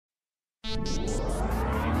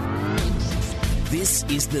This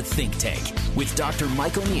is The Think Tank with Dr.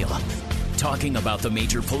 Mike O'Neill, talking about the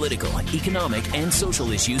major political, economic, and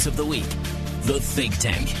social issues of the week. The Think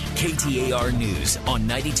Tank, KTAR News on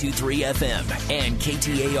 92.3 FM and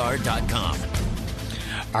KTAR.com.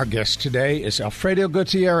 Our guest today is Alfredo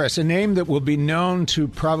Gutierrez, a name that will be known to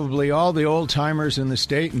probably all the old-timers in the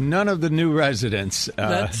state, none of the new residents.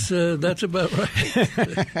 That's about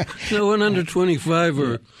right. No one under 25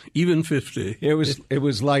 or even 50. It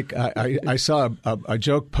was like I saw a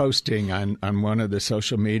joke posting on one of the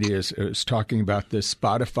social medias. It was talking about this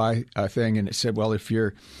Spotify thing, and it said, well, if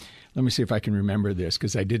you're – let me see if I can remember this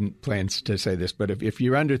because I didn't plan to say this. But if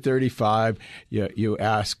you're under 35, you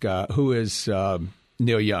ask who is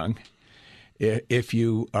Neil Young. If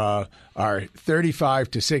you are 35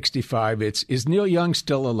 to 65, is Neil Young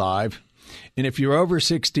still alive? And if you're over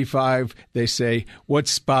 65, they say,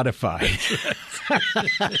 what's Spotify?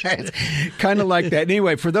 It's kind of like that.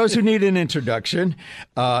 Anyway, for those who need an introduction,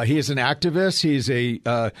 he is an activist. He's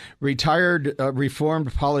a retired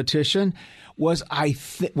reformed politician. Was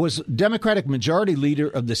Democratic majority leader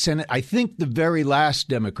of the Senate, I think the very last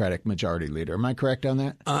Democratic majority leader. Am I correct on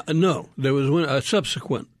that? No. There was a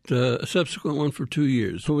subsequent one for 2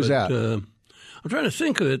 years. Who was that? I'm trying to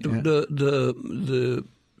think of it. Yeah.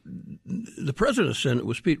 The president of the Senate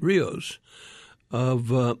was Pete Rios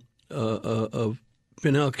of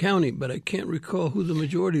Pinal County, but I can't recall who the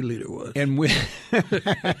majority leader was. And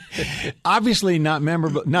obviously not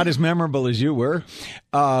as memorable as you were.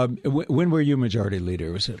 When were you majority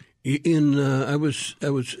leader? Was it? I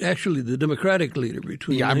was actually the Democratic leader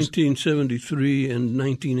between 1973 and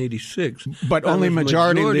 1986. But only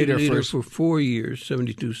majority leader for 4 years,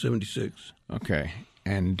 72, 76. Okay,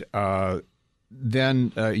 and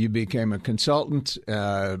then you became a consultant,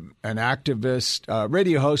 an activist,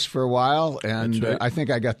 radio host for a while, and right. I think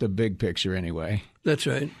I got the big picture anyway. That's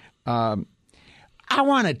right. I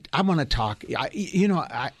want to talk.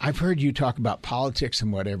 I've heard you talk about politics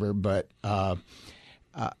and whatever, but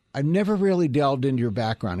I've never really delved into your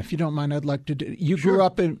background. If you don't mind, I'd like to. You grew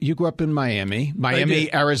up in Miami,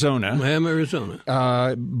 Arizona. Miami,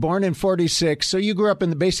 Arizona. Born in '46, so you grew up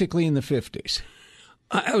basically in the '50s.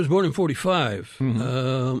 I was born in '45.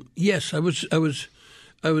 Mm-hmm. Yes, I was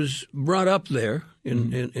brought up there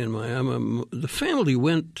in Miami. The family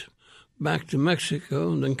went back to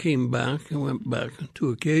Mexico and then came back and went back on 2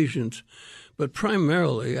 occasions. But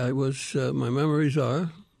primarily, I was my memories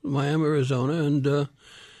are Miami, Arizona,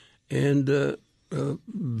 and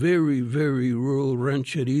very, very rural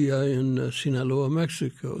rancheria in Sinaloa,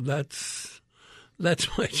 Mexico. That's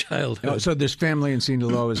my childhood. Oh, so there's family in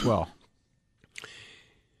Sinaloa as well.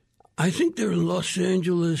 I think they're in Los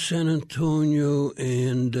Angeles, San Antonio,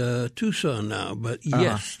 and Tucson now. But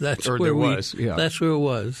yes, that's where it was. Yeah. That's where it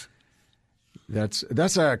was. That's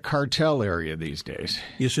a cartel area these days.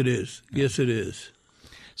 Yes, it is. Yes, it is.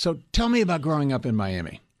 So tell me about growing up in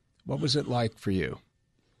Miami. What was it like for you?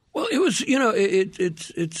 Well, it was.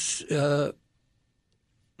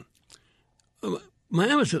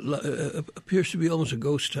 Miami appears to be almost a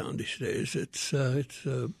ghost town these days. It's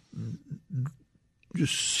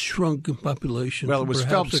just shrunk in population. Well, it was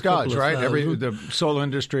Phelps Scotch, right? The solar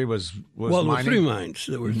industry was mining. There were 3 mines.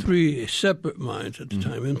 There were 3 separate mines at the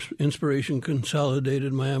time. Inspiration,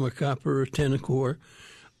 Consolidated, Miami Copper, Tenneco,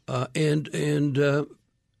 and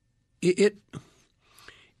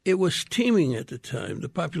it was teeming at the time. The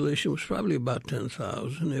population was probably about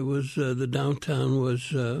 10,000. It was the downtown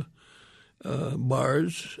was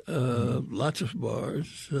bars, lots of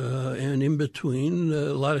bars, and in between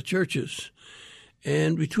a lot of churches.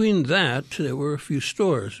 And between that, there were a few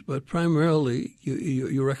stores, but primarily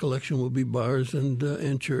your recollection will be bars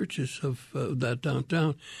and churches of that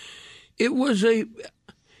downtown. It was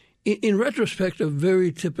in retrospect, a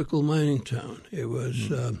very typical mining town. It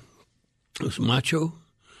was macho,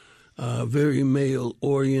 very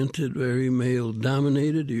male-oriented, very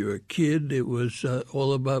male-dominated. You're a kid. It was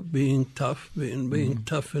all about being tough, being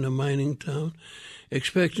tough in a mining town,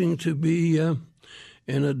 expecting to be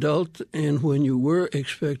an adult, and when you were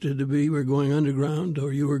expected to be, you were going underground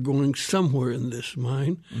or you were going somewhere in this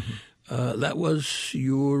mine. Mm-hmm. That was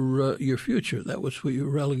your future. That was what you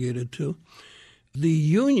were relegated to. The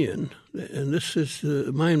union, and this is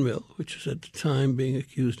the mine mill, which was at the time being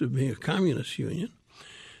accused of being a communist union.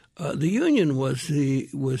 The union was the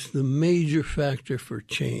major factor for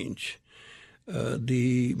change.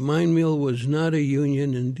 The mine mill was not a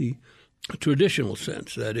union in the traditional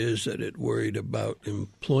sense, that is, that it worried about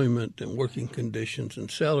employment and working conditions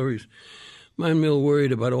and salaries. Mine mill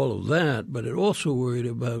worried about all of that, but it also worried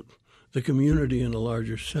about the community in a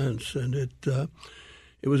larger sense, and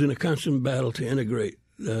It was in a constant battle to integrate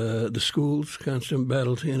the schools, constant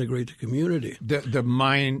battle to integrate the community.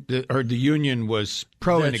 The union was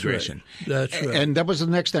pro-integration. That's right. And that was the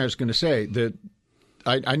next thing I was going to say.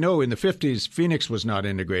 I know in the 50s, Phoenix was not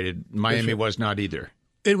integrated. Miami was not either.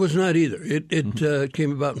 It was not either. It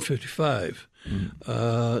came about in 55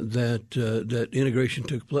 that integration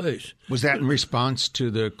took place. Was that in response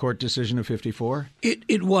to the court decision of 54?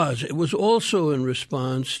 It was. It was also in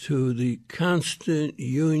response to the constant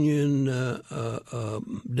union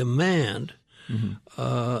demand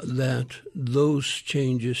that those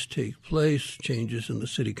changes take place, changes in the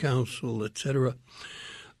city council, etc.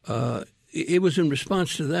 It was in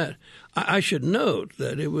response to that. I should note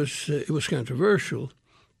that it was controversial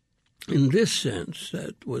in this sense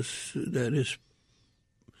that is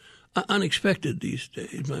unexpected these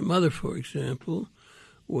days. My mother, for example,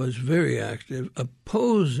 was very active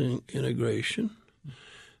opposing integration.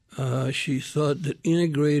 She thought that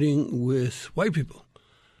integrating with white people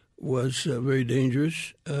was very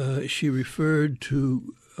dangerous. She referred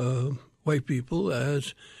to white people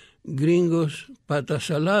as gringos patas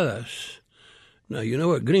saladas. Now, you know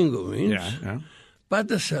what gringo means. Yeah.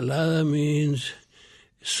 Pata salada means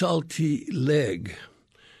salty leg.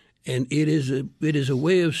 And it is a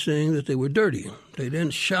way of saying that they were dirty. They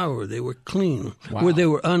didn't shower. They were clean. Wow. Or they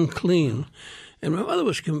were unclean. And my mother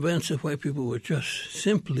was convinced that white people were just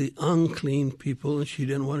simply unclean people, and she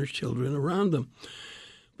didn't want her children around them.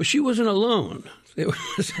 But she wasn't alone. There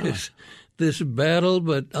was this battle,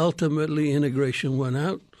 but ultimately integration won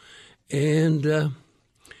out. And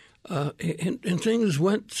things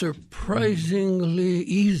went surprisingly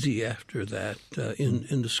easy after that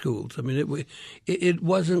in the schools. I mean, it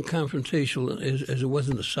wasn't confrontational as it was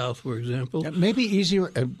in the South, for example. Maybe easier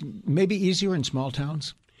in small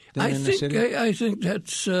towns than in the city. I think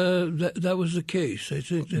that was the case. I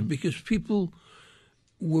think that because people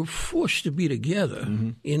were forced to be together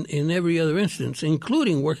in every other instance,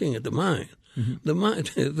 including working at the mine.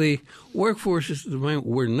 The workforces at the mine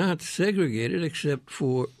were not segregated except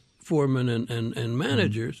for foremen and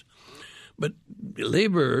managers, but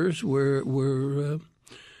laborers were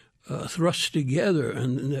thrust together.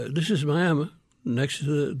 And this is Miami, next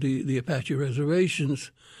to the Apache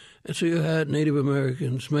reservations, and so you had Native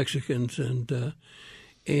Americans, Mexicans, and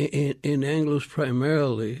Anglos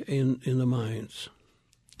primarily in the mines.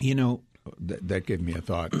 You know, that gave me a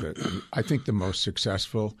thought. I think the most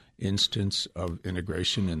successful instance of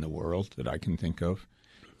integration in the world that I can think of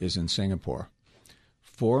is in Singapore.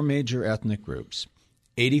 4 major ethnic groups.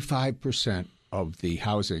 85% of the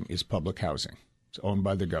housing is public housing. It's owned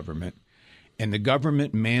by the government. And the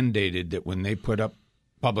government mandated that when they put up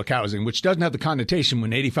public housing, which doesn't have the connotation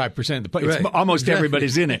when 85% of the place, right. Almost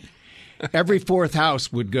everybody's in it. Every fourth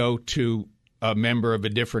house would go to a member of a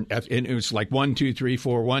different, and it was like 1, 2, 3,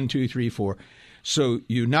 4, 1, 2, 3, 4. So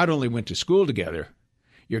you not only went to school together,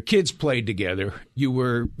 your kids played together. You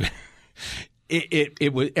were,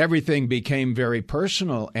 it was, everything became very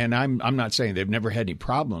personal. And I'm not saying they've never had any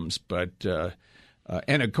problems, but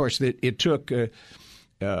and of course it took.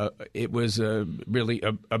 It was really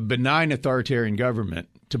a benign authoritarian government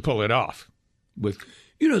to pull it off. With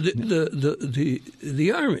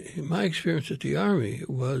the Army. My experience at the Army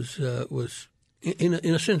was in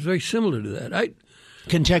a sense very similar to that.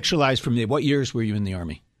 Contextualized from what years were you in the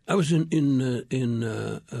Army? I was in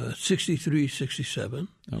 63, 67.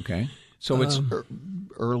 Okay, so it's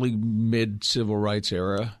early mid civil rights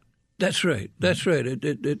era. That's right. That's right.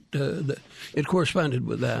 It corresponded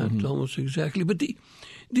with that almost exactly. But the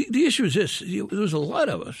issue is this: there was a lot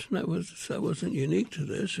of us. That wasn't unique to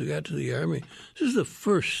this. We got to the Army. This is the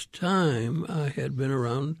first time I had been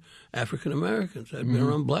around African Americans. I'd been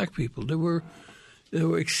around black people. There were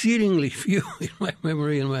exceedingly few in my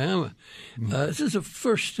memory in Miami. This is the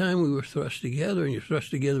first time we were thrust together, and you're thrust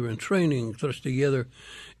together in training, thrust together,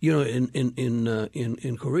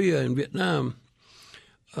 in Korea and Vietnam,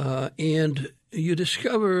 and you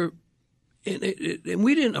discover. And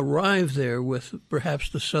we didn't arrive there with perhaps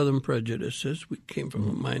the Southern prejudices. We came from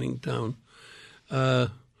a mining town, and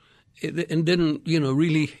didn't,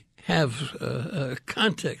 really have a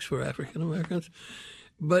context for African Americans.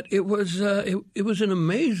 But it was an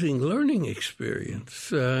amazing learning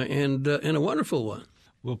experience and a wonderful one.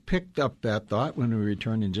 We'll pick up that thought when we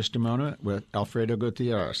return in just a moment with Alfredo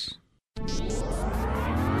Gutierrez.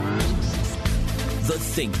 The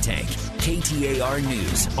Think Tank, KTAR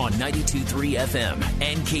News on 92.3 FM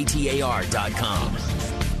and KTAR.com.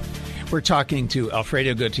 We're talking to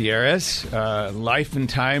Alfredo Gutierrez, Life and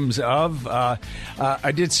Times of. I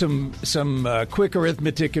did some quick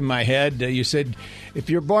arithmetic in my head. You said if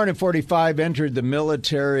you're born in 45, entered the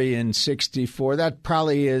military in 64, that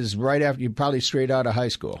probably is right after, you probably straight out of high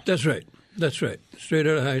school. That's right. Straight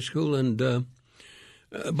out of high school. And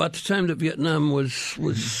about the time that Vietnam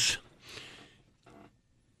was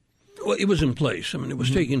well, it was in place. I mean, it was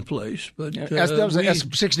taking place, but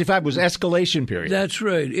 65 was escalation period. That's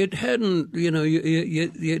right. It hadn't,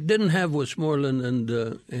 you didn't have Westmoreland and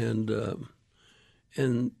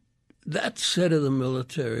that set of the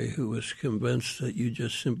military who was convinced that you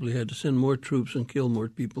just simply had to send more troops and kill more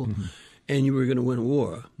people, and you were going to win a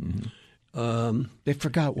war. They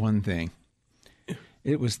forgot one thing.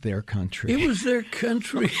 It was their country. It was their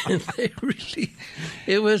country, and they really,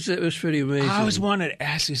 it was pretty amazing. I always wanted to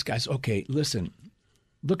ask these guys, okay, listen,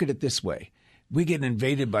 look at it this way. We get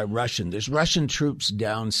invaded by Russian. There's Russian troops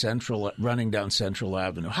running down Central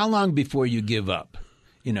Avenue. How long before you give up?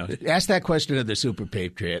 Ask that question of the Super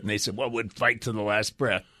Patriot, and they said, well, we'd fight to the last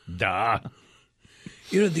breath. Duh.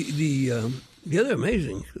 The other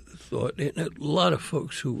amazing thought, and a lot of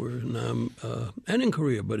folks who were in Nam, and in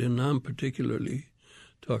Korea, but in Nam particularly,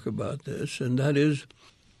 talk about this, and that is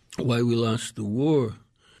why we lost the war.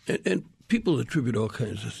 And people attribute all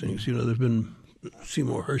kinds of things. There's been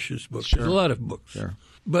Seymour Hersh's book. Sure. There's a lot of books. Sure.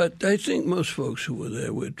 But I think most folks who were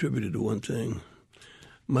there would attribute it to one thing: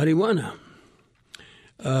 marijuana.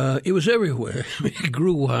 It was everywhere. It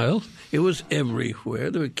grew wild. It was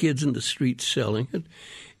everywhere. There were kids in the streets selling it.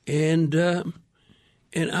 And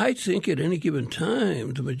I think at any given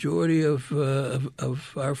time, the majority of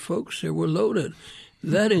our folks there were loaded.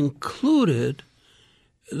 That included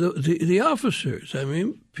the officers. I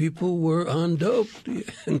mean, people were on dope the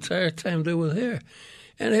entire time they were there.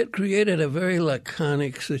 And it created a very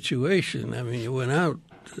laconic situation. I mean, you went out,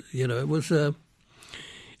 it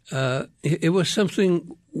was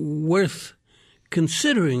something worth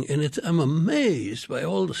considering. And I'm amazed by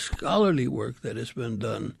all the scholarly work that has been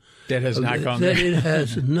done. That has not gone there. That it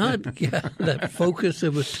has not got that focus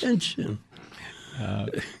of attention.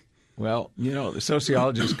 Well, the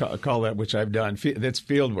sociologists call that, which I've done, that's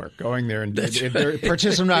field work, going there and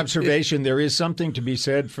participant observation. There is something to be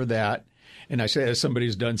said for that. And I say, as somebody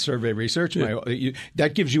who's done survey research,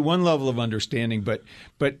 that gives you one level of understanding, but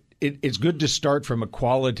it's good to start from a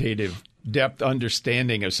qualitative depth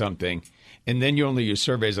understanding of something. And then you only use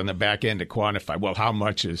surveys on the back end to quantify, well, how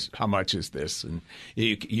much is this? And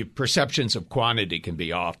your perceptions of quantity can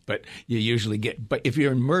be off, but you usually but if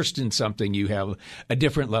you're immersed in something, you have a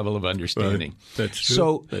different level of understanding. Right. That's true.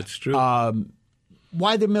 So, that's true.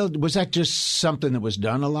 Why the military? Was that just something that was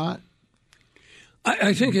done a lot?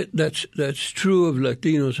 I think that's true of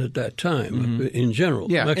Latinos at that time, in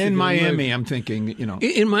general. Yeah, in Miami, I'm thinking,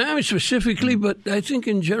 In Miami specifically, but I think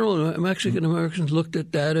in general, Mexican Americans looked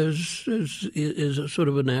at that as a sort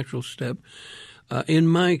of a natural step. In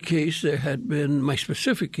my case, my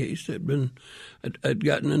specific case, I'd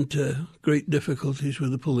gotten into great difficulties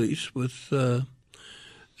with the police,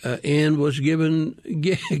 and was given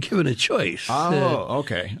a choice. Oh,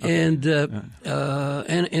 okay. And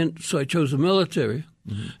so I chose the military.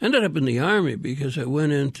 Ended up in the Army because I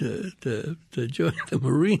went in to join the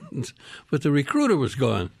Marines, but the recruiter was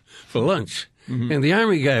gone for lunch, and the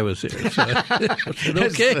Army guy was there. So I said,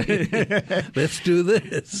 "Okay, let's do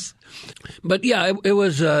this." But yeah, it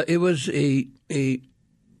was I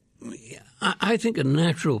think a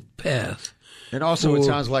natural path. And also, it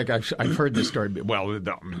sounds like I've heard this story. Well,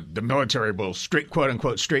 the military will quote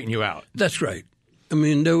unquote straighten you out. That's right. I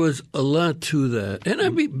mean, there was a lot to that. And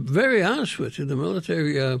I'd be very honest with you, the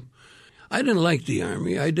military, I didn't like the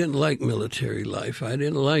Army. I didn't like military life. I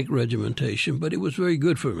didn't like regimentation, but it was very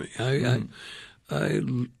good for me. I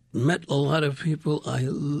met a lot of people.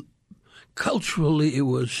 Culturally, it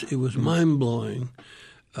was mind-blowing.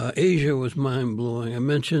 Asia was mind-blowing. I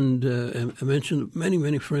mentioned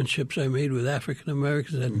many friendships I made with African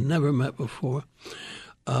Americans I'd never met before.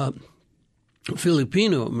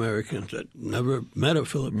 Filipino Americans that never met a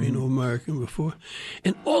Filipino American before.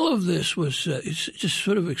 And all of this was it's just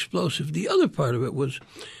sort of explosive. The other part of it was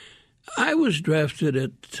I was drafted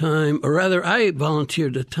at the time, or rather I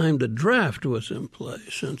volunteered at the time the draft was in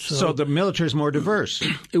place. And so the military is more diverse.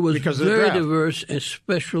 It was because very of the diverse,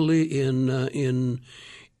 especially in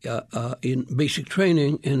basic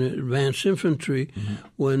training and advanced infantry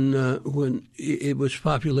when it was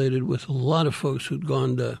populated with a lot of folks who'd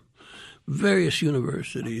gone to various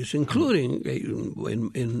universities, including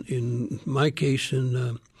in my case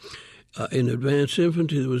in advanced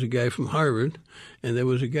infantry there was a guy from Harvard and there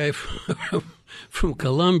was a guy from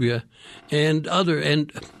Columbia and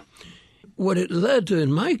what it led to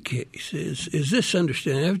in my case is this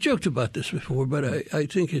understanding. I've joked about this before, but I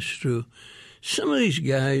think it's true. Some of these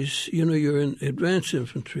guys, you're in advanced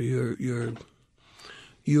infantry. You're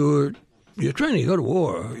trying to go to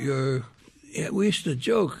war. We used to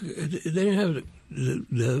joke. They didn't have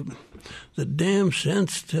the damn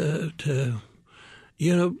sense to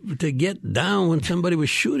get down when somebody was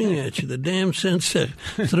shooting at you. The damn sense to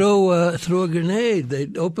throw a grenade.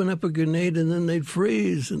 They'd open up a grenade and then they'd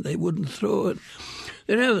freeze and they wouldn't throw it.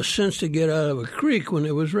 They didn't have the sense to get out of a creek when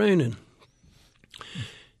it was raining.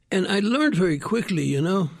 And I learned very quickly,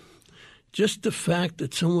 just the fact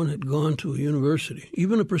that someone had gone to a university,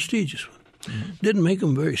 even a prestigious one, didn't make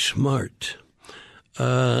them very smart.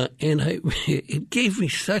 It gave me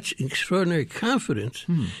such extraordinary confidence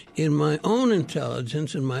in my own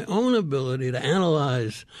intelligence and my own ability to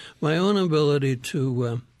analyze, my own ability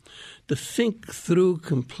to think through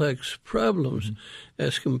complex problems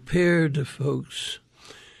as compared to folks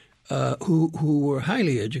who were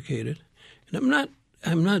highly educated. And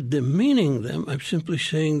I'm not demeaning them. I'm simply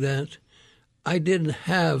saying that I didn't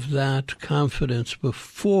have that confidence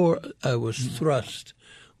before I was thrust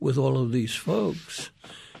with all of these folks.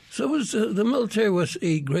 So the military was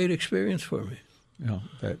a great experience for me.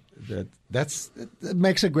 That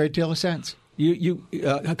makes a great deal of sense. You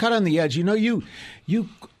cut on the edge.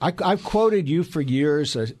 I've quoted you for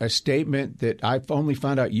years a statement that I've only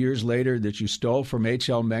found out years later that you stole from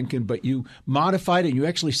H.L. Mencken, but you modified it. And you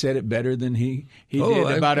actually said it better than he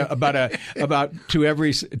did about to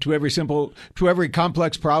every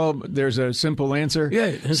complex problem. There's a simple answer. Yeah,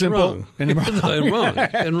 it's simple wrong. And wrong.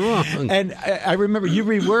 and wrong. And I remember you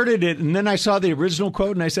reworded it, and then I saw the original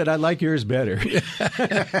quote, and I said I like yours better.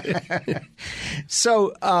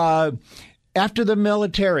 So. After the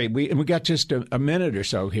military, we got just a minute or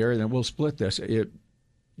so here, and then we'll split this.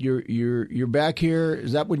 You're back here.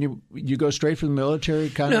 Is that when you go straight from the military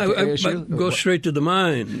kind of issue? I go straight to the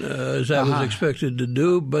mine, as I was expected to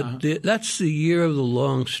do. But that's the year of the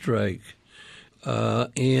long strike,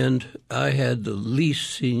 and I had the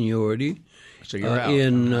least seniority. So you're out.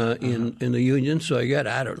 In the union, so I got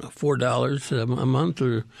 $4 a month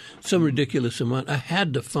or some ridiculous amount. I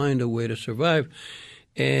had to find a way to survive.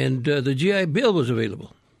 And the GI Bill was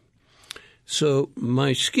available. So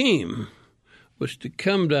my scheme was to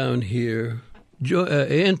come down here,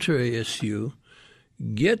 enter ASU,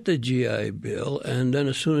 get the GI Bill, and then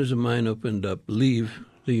as soon as the mine opened up, leave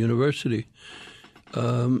the university.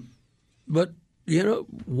 But,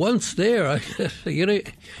 once there, I said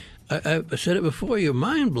it before, your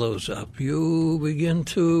mind blows up. You begin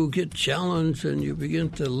to get challenged and you begin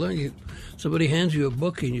to learn. Somebody hands you a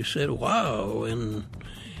book and you said, wow, and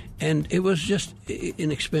it was just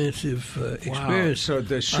an expansive experience. Wow. So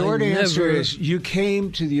the short answer is you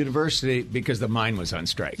came to the university because the mine was on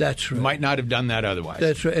strike. That's right. You might not have done that otherwise.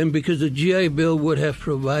 That's right. And because the GI Bill would have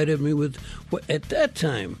provided me with what at that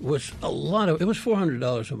time was it was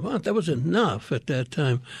 $400 a month. That was enough at that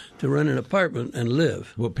time to rent an apartment and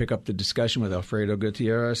live. We'll pick up the discussion with Alfredo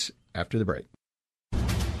Gutierrez after the break.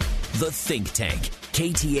 The Think Tank,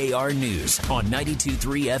 KTAR News on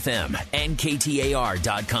 92.3 FM and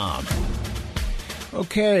KTAR.com.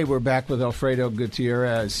 Okay, we're back with Alfredo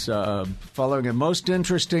Gutierrez. Following a most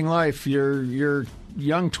interesting life, your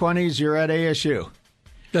young 20s, you're at ASU.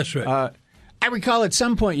 That's right. I recall at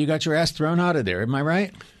some point you got your ass thrown out of there. Am I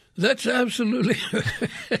right? That's absolutely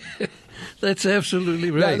That's absolutely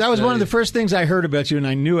right. That was one of the first things I heard about you, and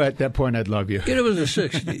I knew at that point I'd love you. It was the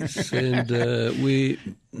 60s, and we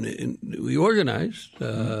organized,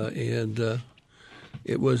 and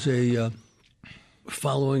it was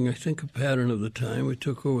following, I think, a pattern of the time. We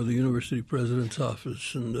took over the university president's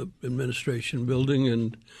office and the administration building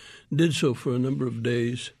and did so for a number of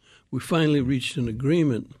days. We finally reached an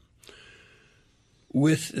agreement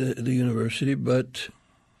with the university, but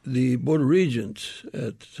the Board of Regents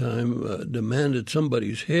at the time demanded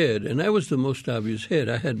somebody's head, and I was the most obvious head.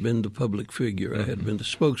 I had been the public figure. I had been the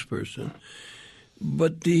spokesperson.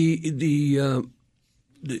 But the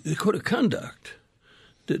code of conduct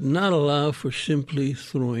did not allow for simply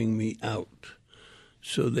throwing me out.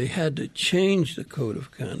 So they had to change the code of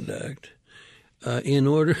conduct in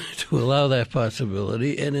order to allow that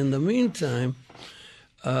possibility. And in the meantime,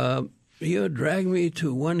 drag me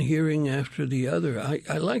to one hearing after the other.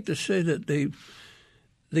 I like to say that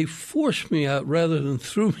they forced me out rather than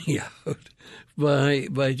threw me out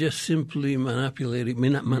by just simply monopolizing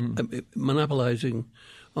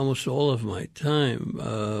almost all of my time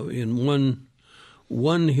in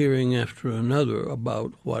one hearing after another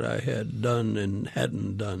about what I had done and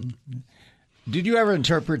hadn't done. Did you ever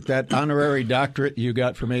interpret that honorary doctorate you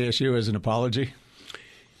got from ASU as an apology?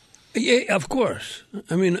 Yeah, of course.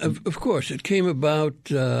 I mean, of course, it came about.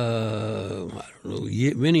 I don't know,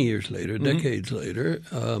 many years later, decades later.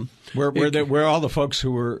 Where all the folks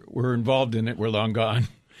who were involved in it were long gone.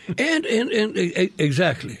 And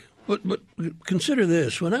exactly. But consider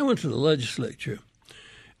this: when I went to the legislature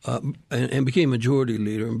and became majority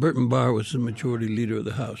leader, and Burton Barr was the majority leader of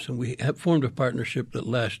the House, and we formed a partnership that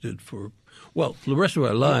lasted for. Well, for the rest of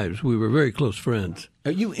our lives, we were very close friends.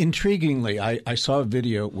 Intriguingly, I saw a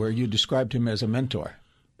video where you described him as a mentor.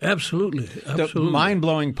 Absolutely. The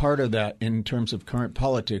mind-blowing part of that in terms of current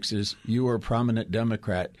politics is you were a prominent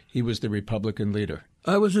Democrat. He was the Republican leader.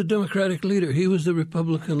 I was a Democratic leader. He was the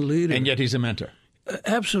Republican leader. And yet he's a mentor.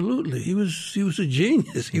 Absolutely. He was a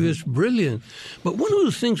genius. He was brilliant. But one of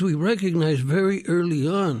the things we recognized very early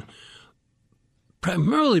on,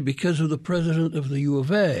 primarily because of the president of the U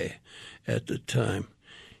of A, at the time,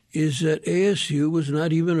 is that ASU was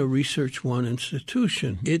not even a Research One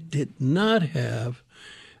institution. It did not have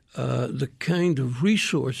the kind of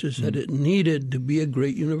resources that it needed to be a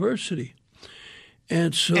great university.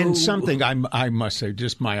 And something I must say,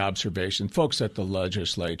 just my observation, folks at the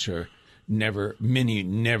legislature never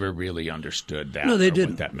really understood that. No, they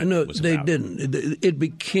didn't. What that meant no, was they about. didn't. It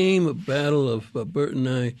became a battle of Bert and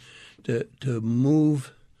I to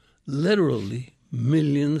move literally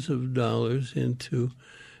millions of dollars into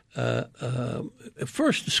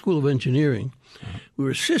first the School of Engineering. We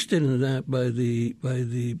were assisted in that by the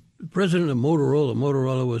president of Motorola.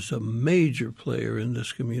 Motorola was a major player in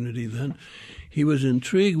this community then. He was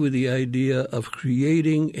intrigued with the idea of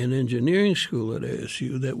creating an engineering school at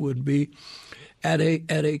ASU that would be at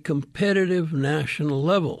a competitive national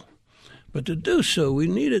level. But to do so, we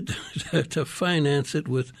needed to finance it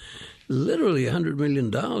with literally $100 million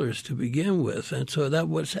to begin with, and so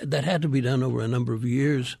that had to be done over a number of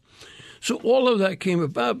years. So all of that came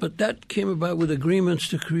about, but that came about with agreements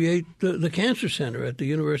to create the Cancer Center at the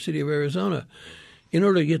University of Arizona in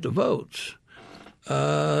order to get the votes.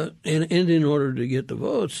 And in order to get the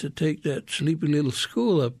votes, to take that sleepy little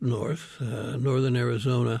school up north, Northern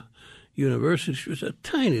Arizona University, which was a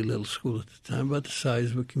tiny little school at the time, about the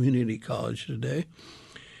size of a community college today,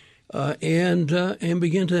 and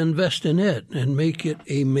begin to invest in it and make it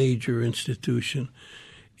a major institution.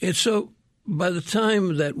 And so by the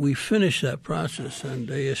time that we finished that process and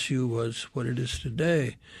ASU was what it is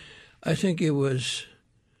today, I think it was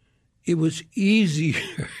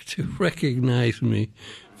easier to recognize me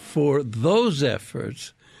for those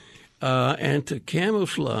efforts and to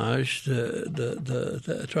camouflage,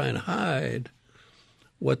 the try and hide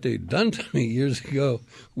what they'd done to me years ago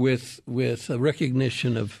with a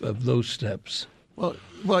recognition of those steps.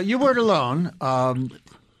 Well, you weren't alone.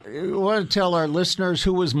 You want to tell our listeners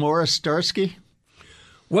who was Morris Starsky?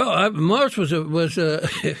 Well, Morris was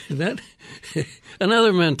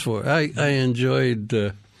another mentor. I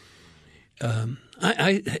enjoyed.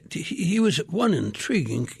 He was one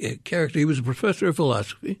intriguing character. He was a professor of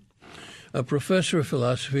philosophy.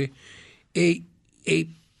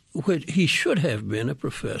 He should have been a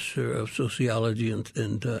professor of sociology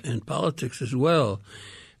and politics as well,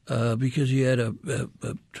 because he had a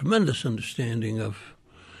tremendous understanding of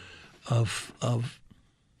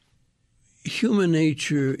human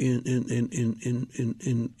nature in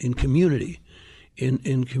community.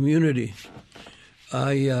 In community,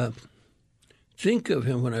 I think of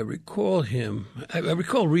him when I recall him. I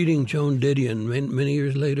recall reading Joan Didion many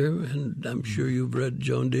years later, and I'm sure you've read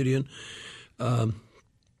Joan Didion,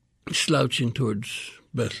 Slouching Towards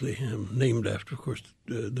Bethlehem, named after, of course,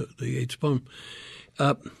 the Yeats poem.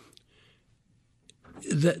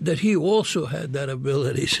 That he also had that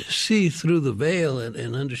ability to see through the veil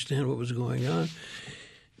and understand what was going on.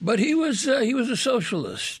 But he was a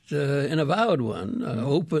socialist, an avowed one,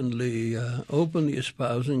 openly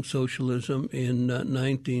espousing socialism in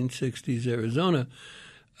 1960s Arizona,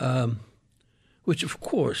 which, of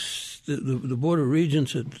course, the Board of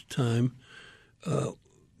Regents at the time,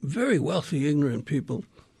 very wealthy, ignorant people,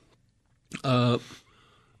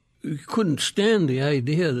 couldn't stand the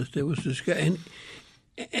idea that there was this guy.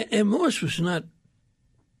 And Morris was not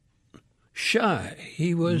shy.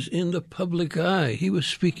 He was in the public eye. He was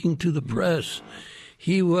speaking to the press.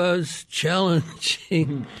 He was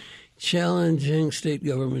challenging state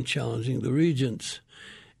government, challenging the regents.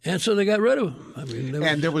 And so they got rid of him. I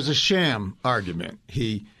mean, there was a sham argument.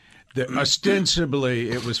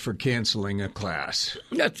 Ostensibly, it was for canceling a class.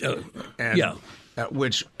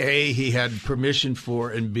 Which, A, he had permission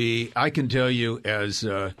for, and B, I can tell you as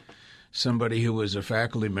somebody who was a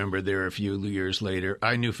faculty member there a few years later,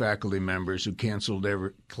 I knew faculty members who canceled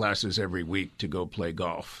classes every week to go play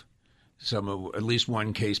golf. At least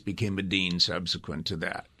one case became a dean subsequent to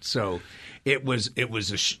that. So it was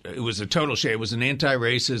a total shame. It was an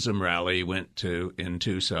anti-racism rally he went to in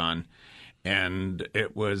Tucson, and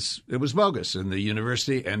it was bogus. And the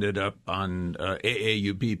university ended up on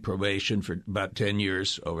AAUP probation for about 10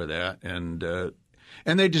 years over that, and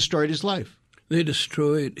they destroyed his life. They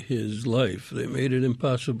destroyed his life. They made it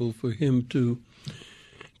impossible for him to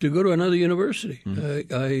go to another university.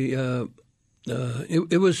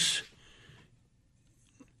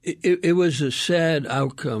 It was a sad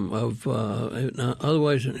outcome of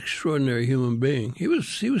otherwise an extraordinary human being. He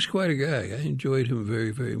was quite a guy. I enjoyed him very,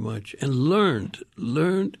 very much, and learned,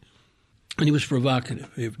 and he was provocative.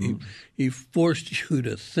 He forced you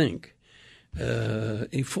to think.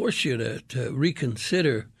 He forced you to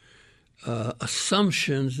reconsider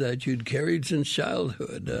assumptions that you'd carried since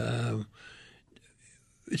childhood,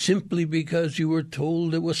 simply because you were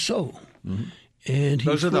told it was so. Mm-hmm. And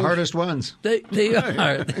those are the hardest ones. They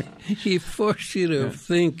are. He forced you to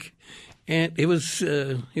think, and he was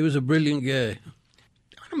a brilliant guy. I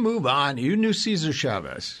want to move on. You knew Cesar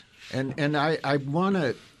Chavez, and I want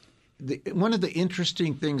to. One of the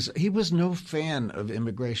interesting things, he was no fan of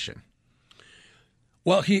immigration.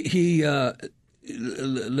 Well, there's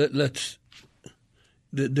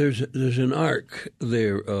an arc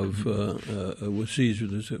there of with Cesar.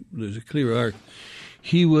 There's a clear arc.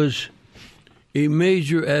 He was a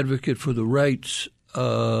major advocate for the rights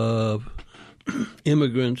of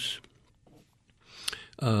immigrants,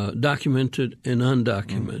 documented and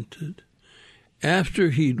undocumented. After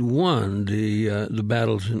he'd won the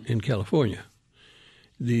battles in California,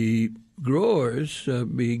 the growers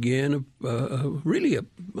began really a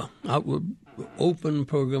outward, open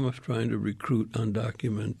program of trying to recruit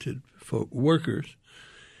undocumented workers,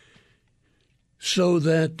 so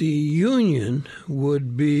that the union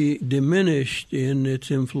would be diminished in its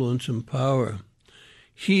influence and power.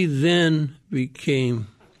 He then became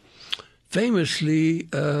famously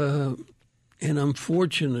and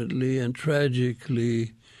unfortunately and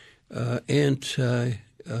tragically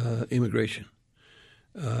anti-immigration.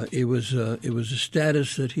 It was a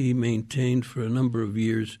status that he maintained for a number of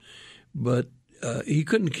years, but he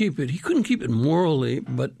couldn't keep it. He couldn't keep it morally,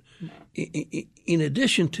 but in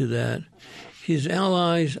addition to that, his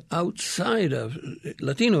allies outside of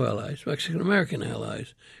Latino allies, Mexican-American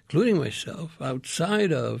allies, including myself,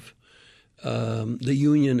 outside of the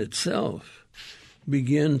union itself,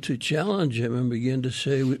 began to challenge him and begin to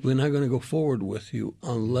say, we're not going to go forward with you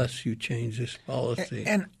unless you change this policy.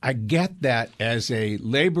 And I get that as a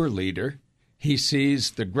labor leader. He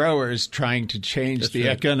sees the growers trying to change the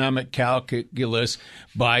economic calculus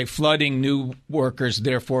by flooding new workers,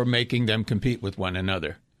 therefore making them compete with one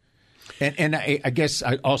another. And I guess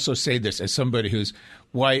I also say this as somebody who's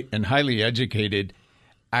white and highly educated.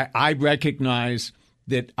 I recognize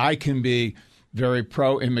that I can be very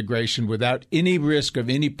pro-immigration without any risk of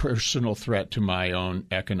any personal threat to my own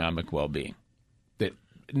economic well-being. That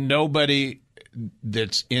nobody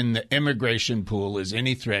that's in the immigration pool is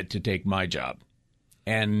any threat to take my job.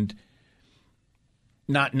 And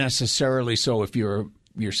not necessarily so if you're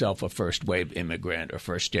yourself a first-wave immigrant or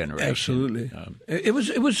first generation. Absolutely, it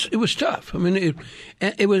was tough. I mean,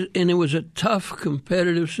 it was a tough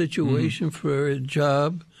competitive situation for a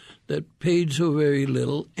job that paid so very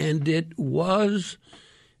little, and it was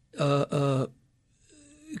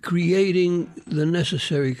creating the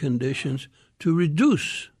necessary conditions to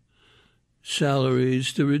reduce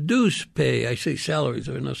salaries, to reduce pay. I say salaries,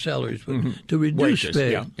 there are no salaries, but to reduce wages,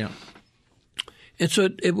 pay. Yeah. And so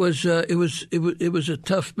it was a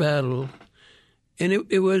tough battle, and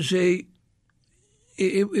it was a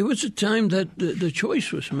time that the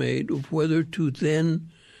choice was made of whether to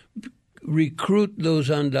then recruit those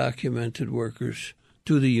undocumented workers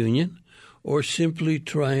to the union, or simply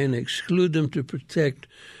try and exclude them to protect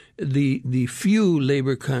the few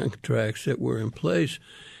labor contracts that were in place.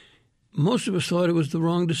 Most of us thought it was the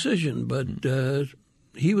wrong decision, but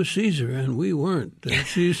he was Cesar and we weren't.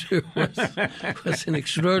 Cesar was an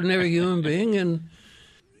extraordinary human being, and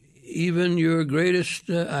even your greatest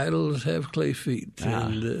idols have clay feet,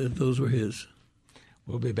 and those were his.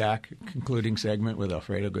 We'll be back, concluding segment with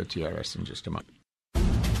Alfredo Gutierrez in just a moment.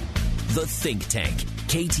 The Think Tank,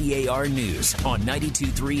 KTAR News on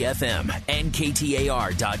 92.3 FM and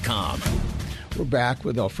KTAR.com. We're back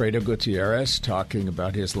with Alfredo Gutierrez talking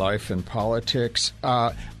about his life and politics.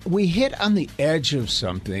 We hit on the edge of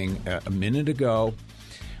something a minute ago.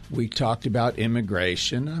 We talked about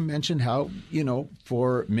immigration. I mentioned how,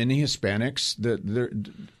 for many Hispanics,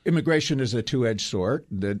 the immigration is a two-edged sword,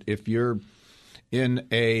 that if you're in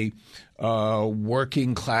a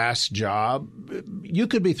working class job, you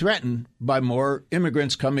could be threatened by more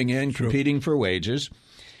immigrants coming in, competing for wages.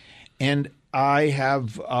 And I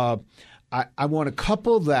have I want to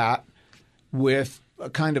couple that with a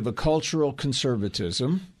kind of a cultural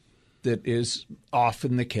conservatism that is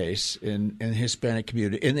often the case in the Hispanic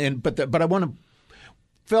community. But I want to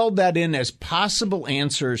fill that in as possible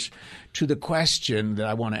answers to the question that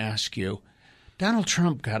I want to ask you. Donald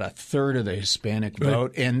Trump got a third of the Hispanic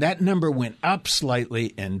vote, and that number went up slightly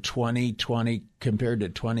in 2020 compared to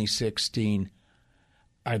 2016.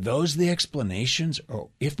 Are those the explanations, or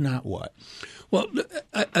if not, what? Well,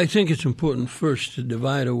 I think it's important first to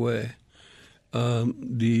divide away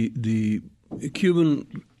the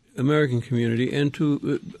Cuban American community and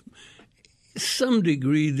to some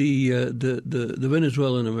degree the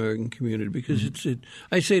Venezuelan American community, because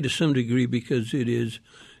I say to some degree because it is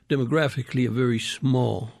demographically a very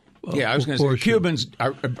small I was going to say Cubans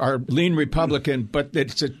are lean Republican, but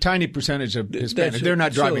it's a tiny percentage of Hispanics. They're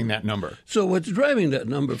not driving that number. So what's driving that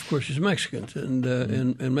number, of course, is Mexicans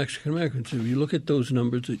and Mexican Americans. If you look at those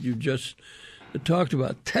numbers that you just talked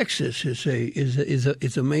about, Texas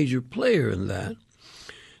is a major player in that.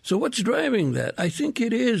 So what's driving that? I think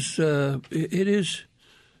it is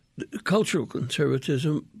cultural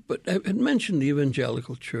conservatism. But I had mentioned the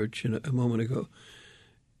evangelical church a moment ago.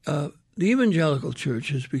 The evangelical church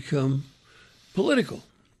has become political.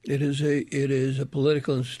 It is a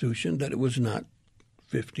political institution that it was not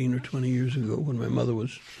 15 or 20 years ago when my mother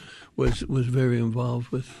was very involved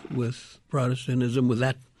with Protestantism, with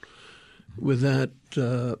that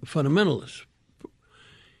fundamentalist.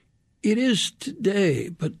 It is today,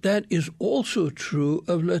 but that is also true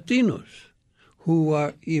of Latinos who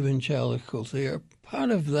are evangelicals. They are part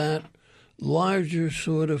of that larger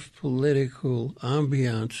sort of political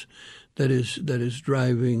ambiance that is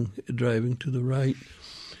driving to the right.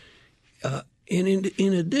 And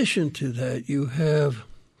in addition to that, you have,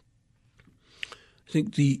 I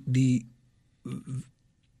think, the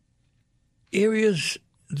areas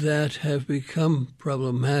that have become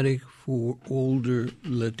problematic for older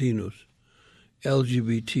Latinos,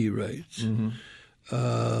 LGBT rights,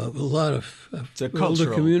 a lot of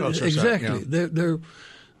older communities. Exactly, yeah.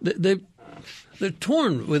 They're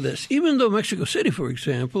torn with this. Even though Mexico City, for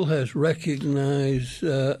example, has recognized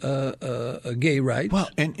gay rights. Well,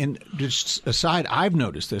 and just aside, I've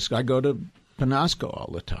noticed this. I go to Penasco all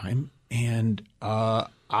the time, and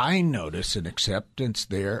I notice an acceptance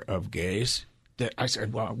there of gays. That I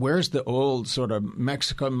said, well, where's the old sort of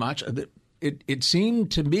Mexican macho? It seemed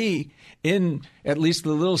to me, in at least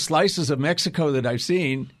the little slices of Mexico that I've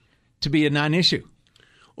seen, to be a non-issue.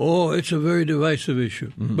 Oh, it's a very divisive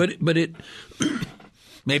issue, but it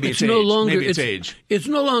maybe it's no age. longer Maybe it's age. It's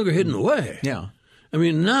no longer hidden away. Yeah, I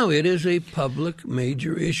mean now it is a public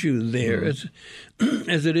major issue there, as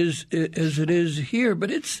it is here. But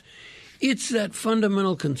it's that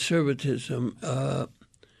fundamental conservatism.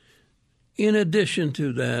 In addition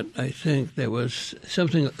to that, I think there was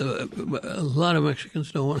something a lot of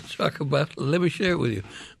Mexicans don't want to talk about. Let me share it with you: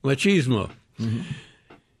 machismo. Mm-hmm.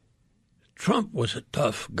 Trump was a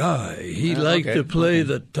tough guy. He liked to play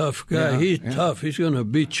the tough guy. He's tough. He's going to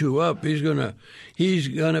beat you up. He's gonna,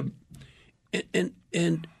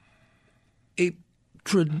 and a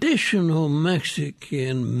traditional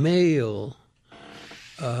Mexican male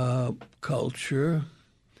culture,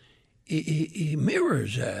 he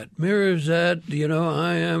mirrors that. You know,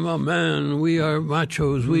 I am a man. We are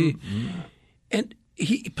machos. And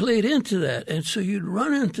he played into that. And so you'd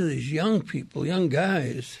run into these young people, young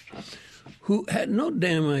guys, who had no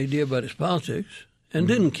damn idea about his politics and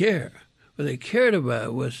didn't care. What they cared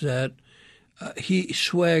about was that he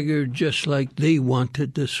swaggered just like they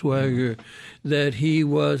wanted to swagger, that he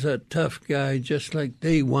was a tough guy just like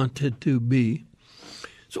they wanted to be.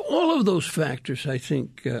 So all of those factors, I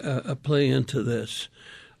think, play into this.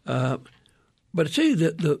 But I say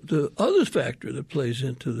that the other factor that plays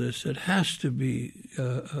into this that has to be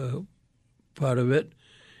part of it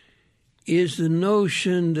is the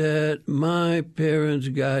notion that my parents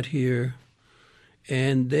got here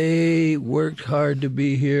and they worked hard to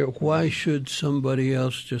be here. Why should somebody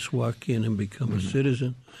else just walk in and become a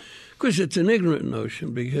citizen? Of course, it's an ignorant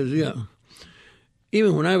notion because,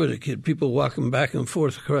 even when I was a kid, people walking back and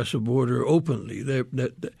forth across the border openly.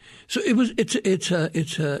 So it's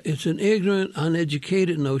an ignorant,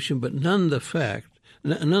 uneducated notion, but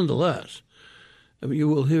nonetheless, I mean, you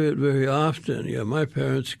will hear it very often. Yeah, my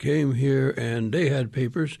parents came here and they had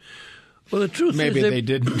papers. Well, the truth is they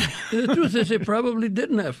didn't. The truth is they probably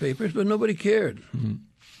didn't have papers, but nobody cared.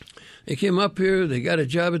 They came up here, they got a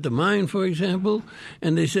job at the mine, for example,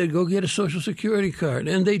 and they said, go get a Social Security card.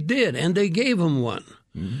 And they did, and they gave them one.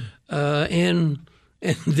 And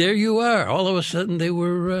there you are. All of a sudden, they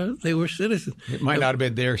were citizens. It might not have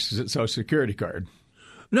been their Social Security card.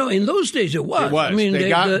 No, in those days it was. It was. I mean, they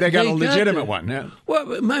got a legitimate one. Yeah.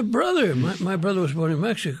 Well, my brother was born in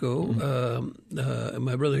Mexico.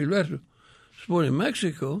 My brother Gilberto was born in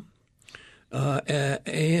Mexico,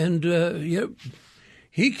 and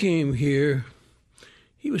he came here.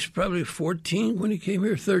 He was probably 14 when he came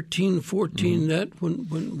here, 13, 14. That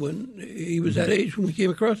when he was that age when we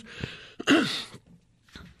came across.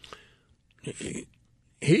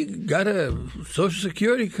 He got a Social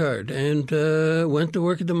Security card and went to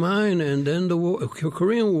work at the mine. And then the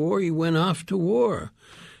Korean War, he went off to war.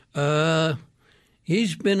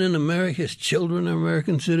 He's been in America. His children are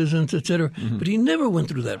American citizens, etc. But he never went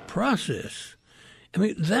through that process. I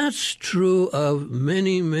mean, that's true of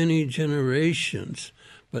many, many generations.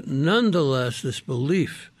 But nonetheless, this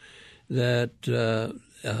belief that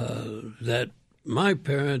that my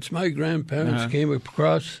parents, my grandparents came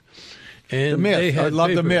across. And the myth. I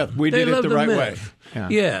love the myth. We did it the right way.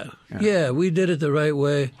 Yeah, we did it the right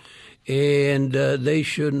way. And they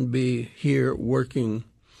shouldn't be here working.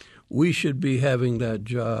 We should be having that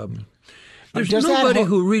job. There's nobody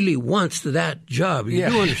who really wants that job. You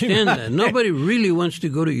do understand that. Nobody really wants to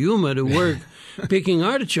go to Yuma to work picking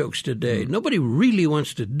artichokes today. Nobody really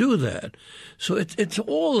wants to do that. So it's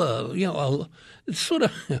all it's sort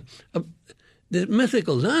of the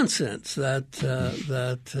mythical nonsense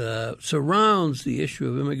that surrounds the issue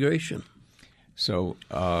of immigration. So,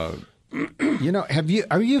 are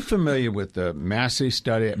you familiar with the Massey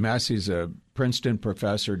study? Massey's a Princeton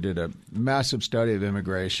professor, did a massive study of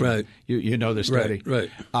immigration. Right. You know the study. Right.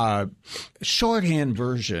 Shorthand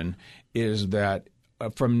version is that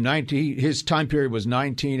his time period was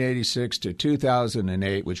 1986 to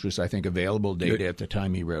 2008, which was, I think, available data at the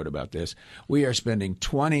time he wrote about this. We are spending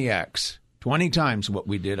 20 times what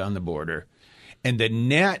we did on the border. And the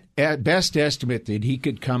net best estimate that he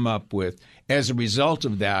could come up with as a result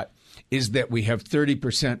of that is that we have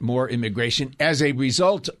 30% more immigration as a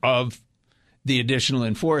result of the additional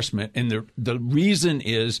enforcement. And the reason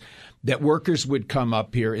is that workers would come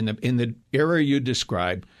up here in the era you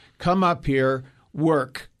described, come up here,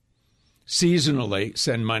 work seasonally,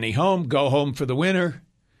 send money home, go home for the winter,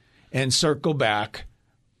 and circle back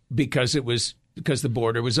because the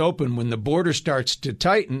border was open. When the border starts to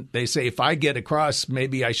tighten, they say, if I get across,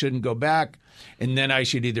 maybe I shouldn't go back, and then I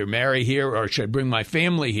should either marry here or should bring my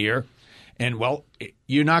family here. And, well,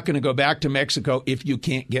 you're not going to go back to Mexico if you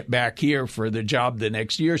can't get back here for the job the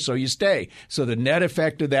next year, so you stay. So the net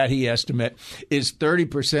effect of that, he estimate, is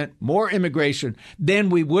 30% more immigration than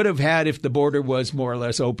we would have had if the border was more or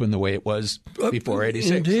less open the way it was before 86.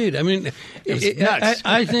 Indeed. I mean,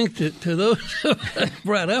 I think that to those who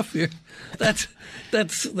brought up here, that's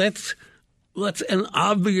an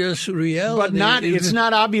obvious reality. But it's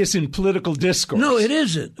not obvious in political discourse. No, it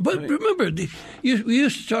isn't. But remember, we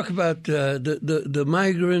used to talk about the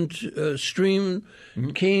migrant stream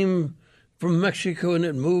came from Mexico and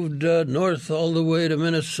it moved north all the way to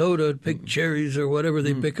Minnesota to pick cherries or whatever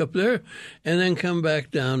they pick up there, and then come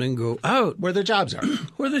back down and go out. Where the jobs are.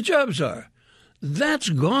 Where the jobs are. That's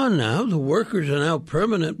gone now. The workers are now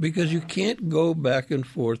permanent because you can't go back and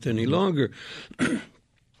forth any longer.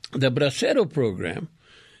 The Bracero program,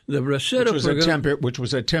 which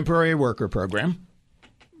was a temporary worker program.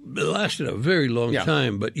 It lasted a very long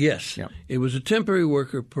time, but yes, it was a temporary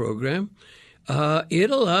worker program. It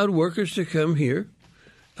allowed workers to come here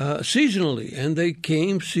seasonally, and they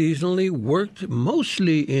came seasonally, worked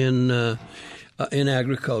mostly in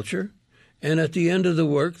agriculture, and at the end of the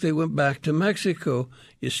work, they went back to Mexico.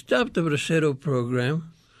 You stopped the Bracero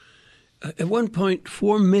program. At one point,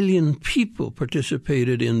 4 million people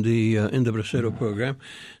participated in the Bracero program.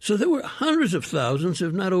 So there were hundreds of thousands,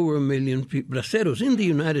 if not over 1 million Braceros in the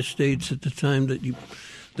United States at the time that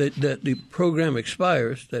the program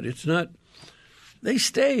expires. That it's not. They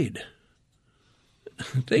stayed.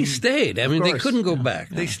 They stayed. I mean, they couldn't go back.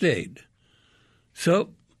 They stayed. So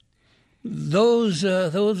those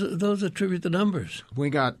attribute the numbers.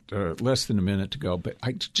 We got less than a minute to go, but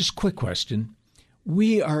just quick question.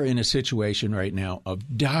 We are in a situation right now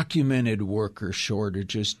of documented worker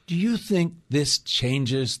shortages. Do you think this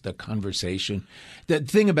changes the conversation? That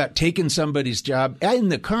thing about taking somebody's job in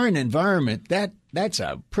the current environment, that's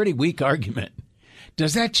a pretty weak argument.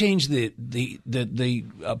 Does that change the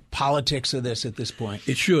politics of this at this point?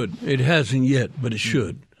 It should. It hasn't yet, but it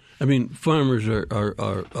should. I mean, farmers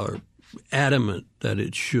are adamant that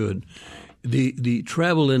it should. the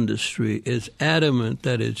travel industry is adamant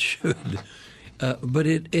that it should, but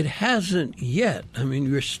it hasn't yet. I mean,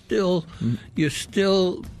 you're still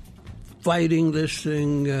fighting this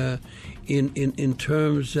thing in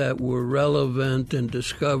terms that were relevant and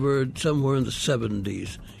discovered somewhere in the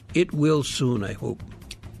 70s. It will soon, I hope.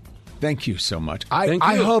 Thank you so much.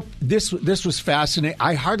 I hope this was fascinating.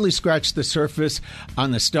 I hardly scratched the surface on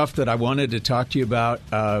the stuff that I wanted to talk to you about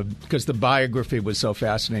because the biography was so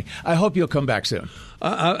fascinating. I hope you'll come back soon.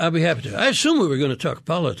 I'll be happy to. I assume we were going to talk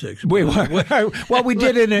politics. We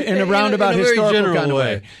did in a roundabout historical kind of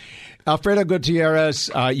way. Alfredo Gutierrez,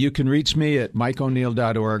 you can reach me at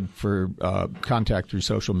mikeoneal.org for contact through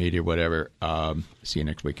social media, whatever. See you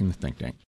next week in the Think Tank.